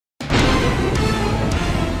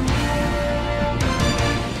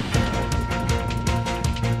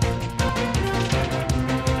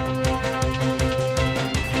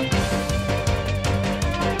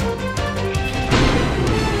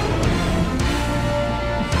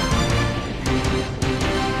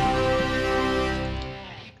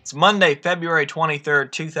It's Monday, February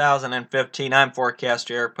 23rd, 2015. I'm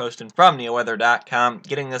forecaster Eric Poston from NeoWeather.com.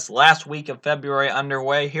 Getting this last week of February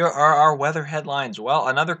underway. Here are our weather headlines. Well,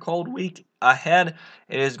 another cold week ahead.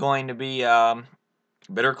 It is going to be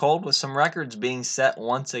bitter cold with some records being set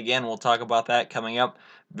once again. We'll talk about that coming up.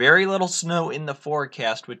 Very little snow in the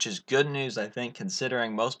forecast, which is good news, I think,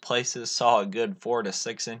 considering most places saw a good 4 to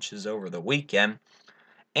 6 inches over the weekend.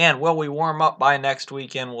 And will we warm up by next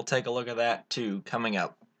weekend? We'll take a look at that too coming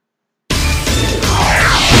up.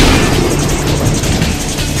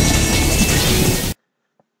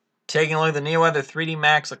 Taking a look at the NeoWeather 3D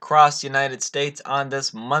Max across the United States on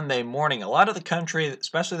this Monday morning. A lot of the country,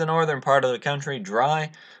 especially the northern part of the country, dry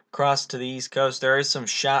across to the East Coast. There is some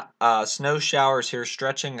snow showers here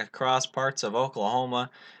stretching across parts of Oklahoma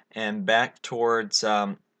and back towards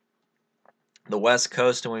the West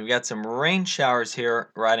Coast. And we've got some rain showers here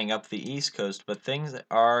riding up the East Coast. But things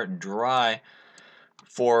are dry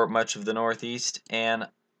for much of the Northeast and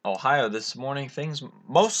Ohio this morning. Things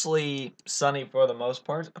mostly sunny for the most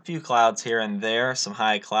part. A few clouds here and there, some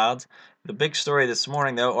high clouds. The big story this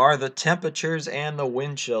morning, though, are the temperatures and the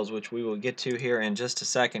wind chills, which we will get to here in just a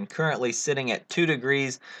second. Currently sitting at 2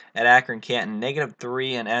 degrees at Akron, Canton,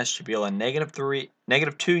 -3 in Ashtabula,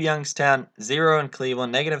 -2 Youngstown, 0 in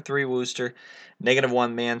Cleveland, -3 Worcester,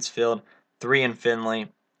 -1 Mansfield, 3 in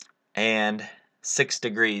Findlay, and 6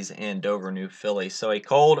 degrees in Dover, New Philly. So a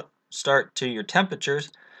cold start to your temperatures,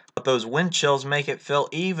 but those wind chills make it feel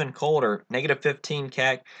even colder. -15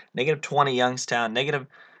 CAC, -20 Youngstown,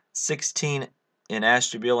 -16 in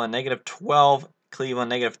Ashtabula, -12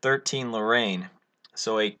 Cleveland, -13 Lorain.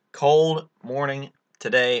 So a cold morning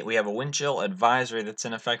today. We have a wind chill advisory that's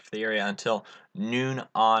in effect for the area until noon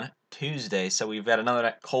on Tuesday. So we've got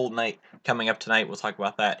another cold night coming up tonight. We'll talk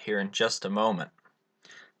about that here in just a moment.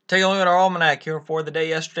 Take a look at our almanac here for the day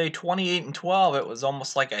yesterday, 28 and 12. It was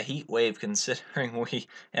almost like a heat wave considering we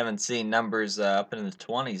haven't seen numbers up in the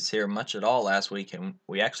 20s here much at all last week, and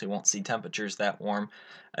we actually won't see temperatures that warm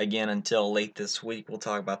again until late this week. We'll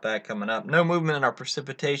talk about that coming up. No movement in our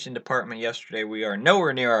precipitation department yesterday. We are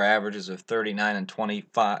nowhere near our averages of 39 and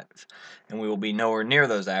 25, and we will be nowhere near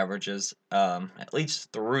those averages at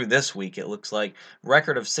least through this week, it looks like.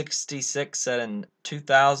 Record of 66 set in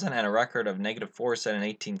 2000 and a record of -4 set in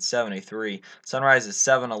 1873. Sunrise is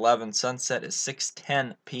 7:11. Sunset is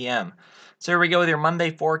 6:10 p.m. So here we go with your Monday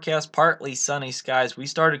forecast. Partly sunny skies. We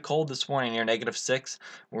started cold this morning near -6.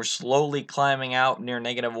 We're slowly climbing out near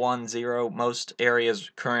 -1, 0 most areas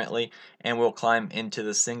currently, and we'll climb into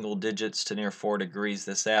the single digits to near 4 degrees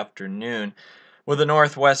this afternoon, with a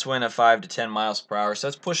northwest wind of 5 to 10 miles per hour. So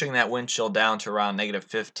that's pushing that wind chill down to around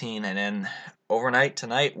 -15, and then overnight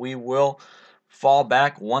tonight we will fall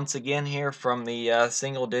back once again here from the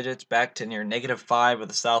single digits back to near -5 with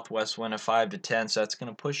a southwest wind of 5 to 10. So that's going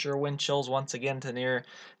to push your wind chills once again to near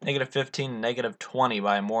 -15 and -20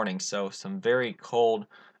 by morning. So some very cold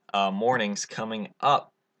mornings coming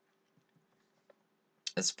up.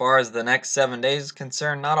 As far as the next 7 days is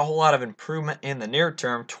concerned, not a whole lot of improvement in the near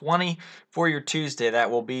term. 20 for your Tuesday, that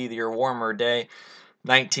will be your warmer day.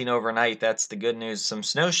 19 overnight, that's the good news. Some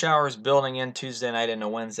snow showers building in Tuesday night into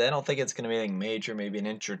Wednesday. I don't think it's going to be anything major, maybe an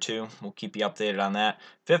inch or two. We'll keep you updated on that.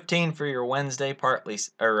 15 for your Wednesday,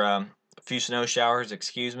 a few snow showers,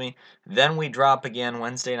 excuse me. Then we drop again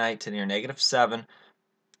Wednesday night to near -7.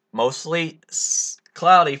 Mostly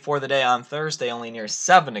cloudy for the day on Thursday, only near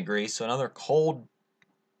 7 degrees, so another cold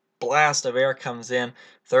blast of air comes in.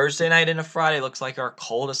 Thursday night into Friday looks like our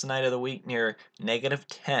coldest night of the week, near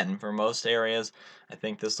 -10 for most areas. I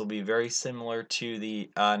think this will be very similar to the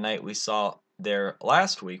night we saw there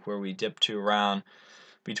last week, where we dipped to around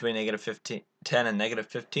between -10 and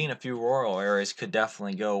 -15. A few rural areas could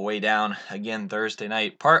definitely go way down again Thursday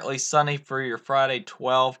night. Partly sunny for your Friday,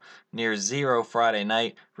 12 near 0 Friday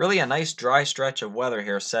night. Really a nice dry stretch of weather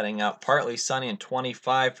here setting up. Partly sunny and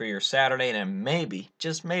 25 for your Saturday, and maybe,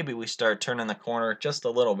 just maybe, we start turning the corner just a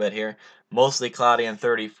little bit here. Mostly cloudy and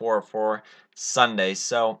 34 for Sunday.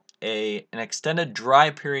 So an extended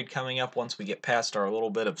dry period coming up once we get past our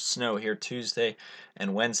little bit of snow here Tuesday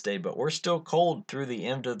and Wednesday, but we're still cold through the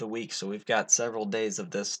end of the week, so we've got several days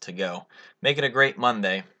of this to go. Make it a great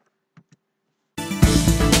Monday.